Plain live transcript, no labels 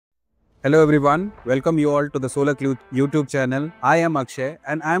Hello everyone, welcome you all to the Solar Clue YouTube channel. I am Akshay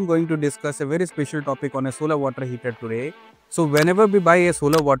and I am going to discuss a very special topic on a solar water heater today. So whenever we buy a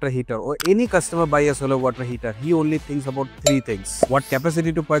solar water heater or any customer buy a solar water heater, he only thinks about three things: what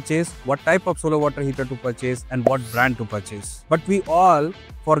capacity to purchase, what type of solar water heater to purchase, and what brand to purchase. But we all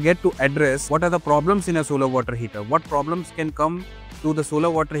forget to address what are the problems in a solar water heater, what problems can come to the solar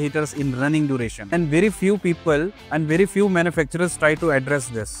water heaters in running duration, and very few people and very few manufacturers try to address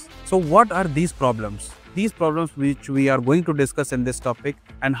this. So what are these problems? These problems which we are going to discuss in this topic,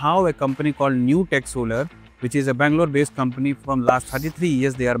 and how a company called Nuetech Solar, which is a Bangalore based company, from last 33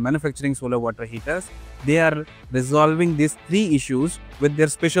 years they are manufacturing solar water heaters. They are resolving these three issues with their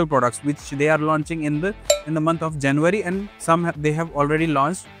special products which they are launching in the month of January, and some they have already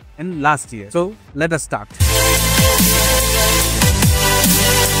launched in last year. So let us start.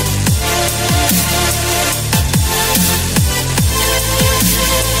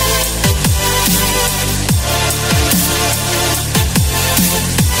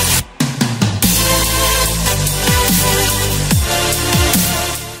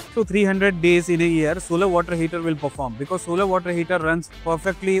 So 300 days in a year, solar water heater will perform, because solar water heater runs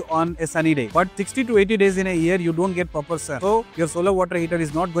perfectly on a sunny day. But 60 to 80 days in a year, you don't get proper sun. So your solar water heater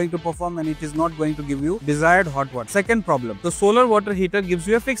is not going to perform, and it is not going to give you desired hot water. Second problem, the solar water heater gives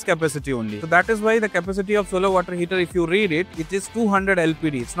you a fixed capacity only. So that is why the capacity of solar water heater, if you read it, it is 200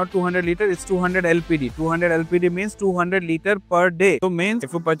 LPD. It's not 200 liter, it's 200 LPD. 200 LPD means 200 liter per day. So means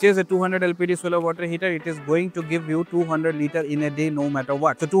if you purchase a 200 LPD solar water heater, it is going to give you 200 liter in a day no matter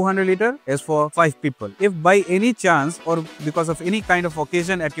what. So 200 liter is for 5 people. If by any chance or because of any kind of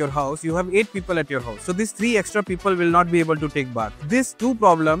occasion at your house, you have 8 people at your house, so these 3 extra people will not be able to take bath. These two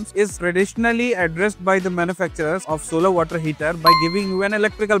problems is traditionally addressed by the manufacturers of solar water heater by giving you an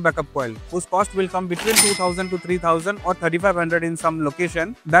electrical backup coil, whose cost will come between 2000 to 3000 or 3500 in some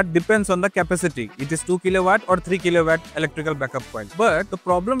location. That depends on the capacity. It is 2 kilowatt or 3 kilowatt electrical backup coil. But the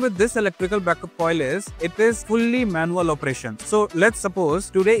problem with this electrical backup coil is it is fully manual operation. So let's suppose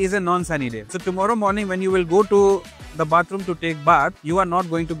today is a non-sunny day. So tomorrow morning when you will go to the bathroom to take bath, you are not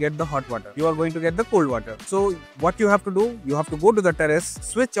going to get the hot water. You are going to get the cold water. So what you have to do, you have to go to the terrace,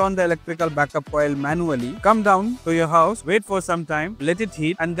 switch on the electrical backup coil manually, come down to your house, wait for some time, let it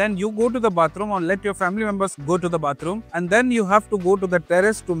heat, and then you go to the bathroom or let your family members go to the bathroom, and then you have to go to the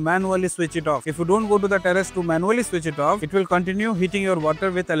terrace to manually switch it off. If you don't go to the terrace to manually switch it off, it will continue heating your water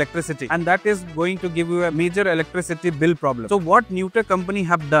with electricity, and that is going to give you a major electricity bill problem. So what Nuetech company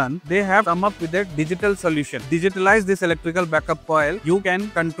have done, they have come up with a digital solution. Digitalize this electrical backup coil. You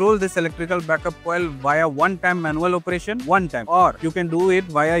can control this electrical backup coil via one-time manual operation, or you can do it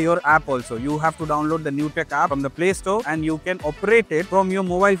via your app also. You have to download the Nuetech app from the Play Store, and you can operate it from your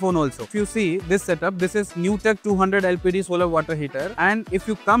mobile phone also. If you see this setup, this is Nuetech 200 LPD solar water heater, and if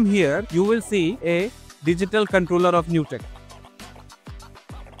you come here, you will see a digital controller of Nuetech.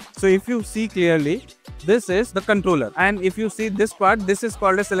 So if you see clearly, this is the controller, and if you see this part, this is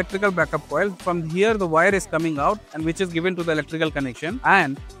called as electrical backup coil. From here the wire is coming out, and which is given to the electrical connection,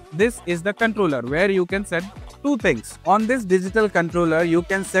 and this is the controller where you can set two things. On this digital controller you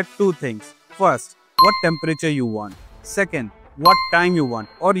can set two things. First, what temperature you want. Second, what time you want,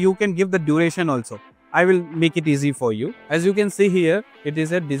 or you can give the duration also. I will make it easy for you. As you can see here, it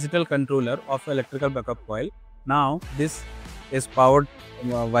is a digital controller of electrical backup coil. Now this is powered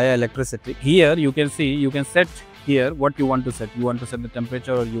via electricity. Here you can see, you can set here what you want to set. You want to set the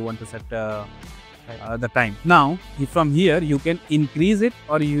temperature, or you want to set the time. Now from here you can increase it,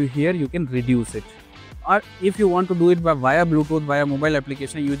 or here you can reduce it. Or if you want to do it via Bluetooth, via mobile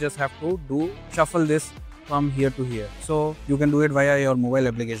application, you just have to shuffle this from here to here. So you can do it via your mobile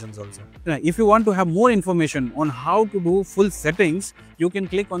applications also. If you want to have more information on how to do full settings, you can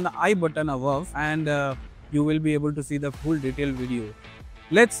click on the I button above, and you will be able to see the full detailed video.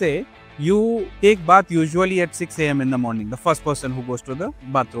 Let's say you take bath usually at 6 AM in the morning. The first person who goes to the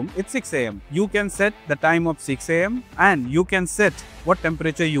bathroom, it's 6 AM. You can set the time of 6 AM, and you can set what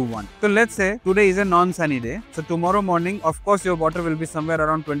temperature you want. So let's say today is a non-sunny day. So tomorrow morning, of course, your water will be somewhere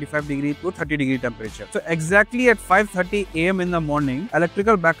around 25 degree to 30 degree temperature. So exactly at 5:30 AM in the morning,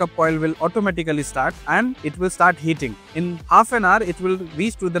 electrical backup coil will automatically start, and it will start heating. In half an hour, it will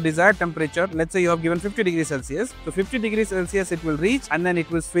reach to the desired temperature. Let's say you have given 50 degrees Celsius. So 50 degrees Celsius it will reach, and then it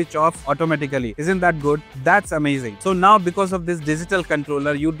will switch off off automatically. Isn't that good? That's amazing. So now because of this digital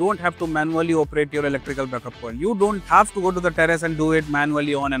controller, you don't have to manually operate your electrical backup coil. You don't have to go to the terrace and do it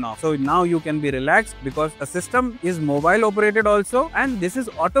manually on and off. So now you can be relaxed because the system is mobile operated also, and this is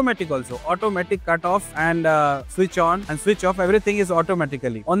automatic also. Automatic cut off and switch on and switch off. Everything is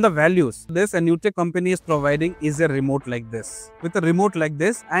automatically. On the values, this a Nuetech company is providing is a remote like this. With a remote like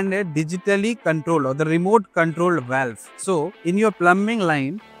this and a digitally controlled or the remote controlled valve. So in your plumbing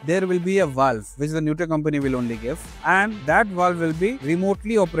line, there will be a valve which the Nuetech company will only give, and that valve will be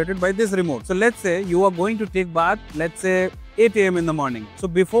remotely operated by this remote. So let's say you are going to take bath, let's say 8 AM in the morning. So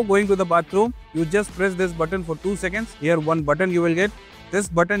before going to the bathroom, you just press this button for 2 seconds. Here one button you will get. This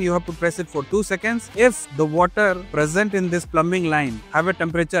button you have to press it for 2 seconds. If the water present in this plumbing line have a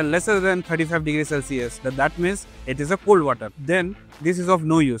temperature lesser than 35 degrees Celsius, that means it is a cold water. Then this is of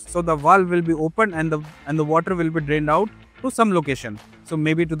no use. So the valve will be opened and the water will be drained out to some location. So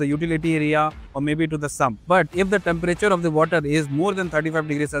maybe to the utility area or maybe to the sump. But if the temperature of the water is more than 35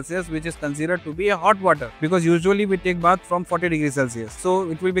 degrees Celsius, which is considered to be a hot water, because usually we take bath from 40 degrees Celsius. So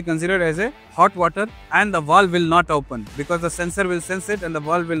it will be considered as a hot water, and the valve will not open because the sensor will sense it and the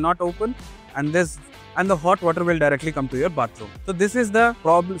valve will not open, and the hot water will directly come to your bathroom. So this is the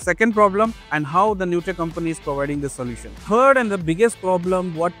second problem, and how the Nuetech company is providing this solution. Third and the biggest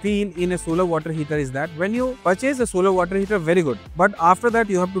problem what we in a solar water heater is that when you purchase a solar water heater, very good, but after that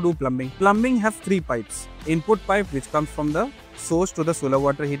you have to do plumbing. Plumbing have 3 pipes. Input pipe which comes from the source to the solar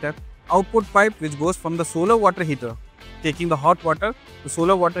water heater. Output pipe which goes from the solar water heater, taking the hot water, the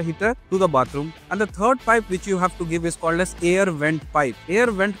solar water heater to the bathroom. And the third pipe which you have to give is called as air vent pipe. Air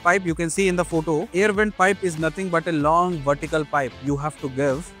vent pipe, you can see in the photo, air vent pipe is nothing but a long vertical pipe you have to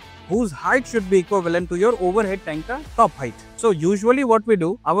give, whose height should be equivalent to your overhead tank top height. So usually what we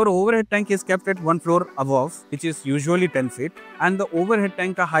do, our overhead tank is kept at 1 floor above, which is usually 10 feet, and the overhead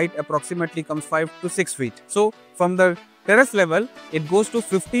tank height approximately comes 5 to 6 feet. So from the terrace level, it goes to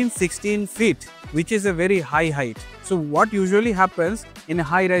 15-16 feet, which is a very high height. So what usually happens in a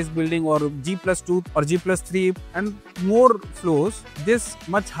high-rise building or G+2 or G+3 and more floors, this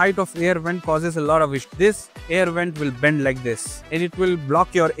much height of air vent causes a lot of issues. This air vent will bend like this and it will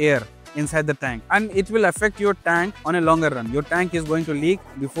block your air inside the tank, and it will affect your tank on a longer run. Your tank is going to leak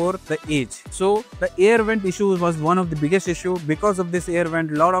before the age. So the air vent issue was one of the biggest issue. Because of this air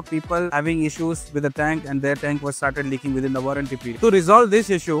vent, a lot of people having issues with the tank, and their tank was started leaking within the warranty period. To resolve this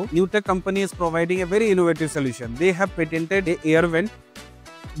issue, Nuetech company is providing a very innovative solution. They have patented a air vent.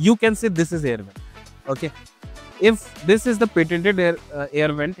 You can say this is air vent. Okay, if this is the patented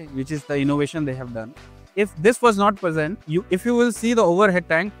air vent, which is the innovation they have done. If this was not present, if you will see the overhead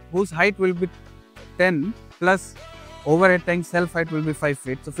tank, whose height will be 10 plus overhead tank self height will be 5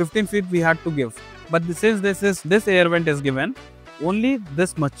 feet. So 15 feet we had to give. But since this air vent is given, only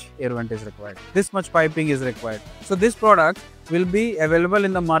this much air vent is required. This much piping is required. So this product will be available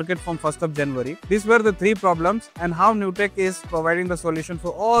in the market from 1st of January. These were the 3 problems, and how Nuetech is providing the solution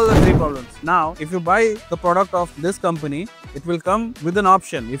for all the 3 problems. Now, if you buy the product of this company, it will come with an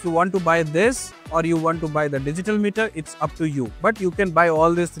option. If you want to buy this or you want to buy the digital meter, it's up to you. But you can buy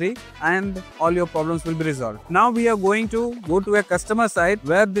all these 3 and all your problems will be resolved. Now we are going to go to a customer site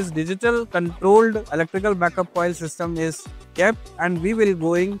where this digital controlled electrical backup coil system is kept, and we will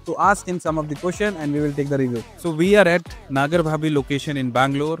going to ask him some of the question and we will take the review. So we are at Nagar Bhabi location in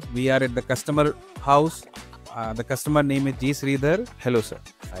Bangalore. We are at the customer house. The customer name is G. Sridhar. Hello sir.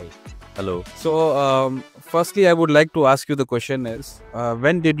 Hi. Hello. So firstly I would like to ask you the question is,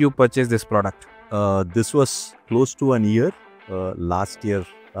 when did you purchase this product? This was close to an year. Last year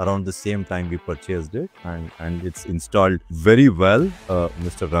around the same time we purchased it, and it's installed very well.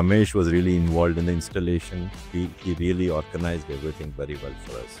 Mr. Ramesh was really involved in the installation. He really organized everything very well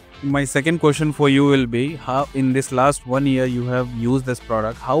for us. My second question for you will be, how in this last 1 year you have used this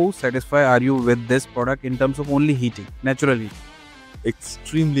product, how satisfied are you with this product in terms of only heating naturally?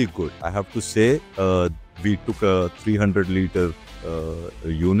 Extremely good. I have to say, we took a 300 liter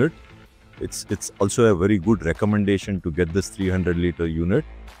unit. It's also a very good recommendation to get this 300 liter unit.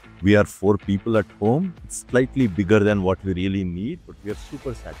 We are 4 people at home. It's slightly bigger than what we really need, but we are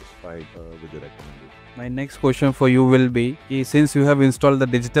super satisfied with the recommendation. My next question for you will be, since you have installed the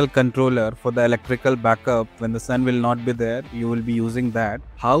digital controller for the electrical backup, when the sun will not be there, you will be using that.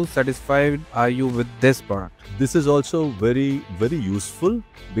 How satisfied are you with this product? This is also very, very useful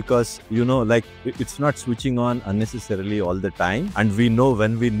because, you know, like it's not switching on unnecessarily all the time. And we know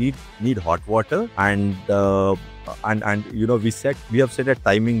when we need hot water, and you know, we have set a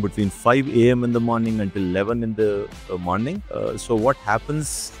timing between 5 AM in the morning until 11 in the morning. So what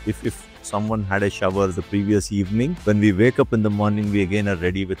happens if someone had a shower the previous evening. When we wake up in the morning, we again are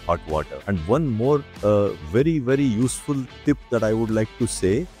ready with hot water. And one more very, very useful tip that I would like to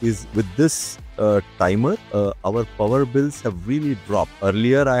say is with this timer, our power bills have really dropped.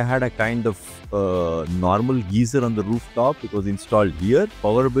 Earlier, I had a kind of normal geyser on the rooftop. It was installed here.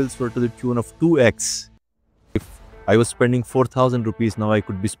 Power bills were to the tune of 2x. If I was spending 4,000 rupees, now I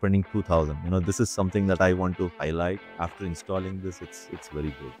could be spending 2,000. You know, this is something that I want to highlight. After installing this, it's very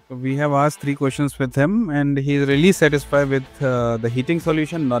good. So we have asked 3 questions with him, and he is really satisfied with the heating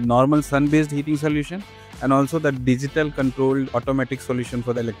solution, normal sun-based heating solution, and also the digital controlled automatic solution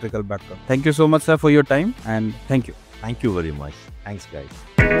for the electrical backup. Thank you so much, sir, for your time, and thank you. Thank you very much. Thanks,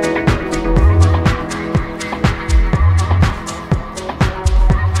 guys.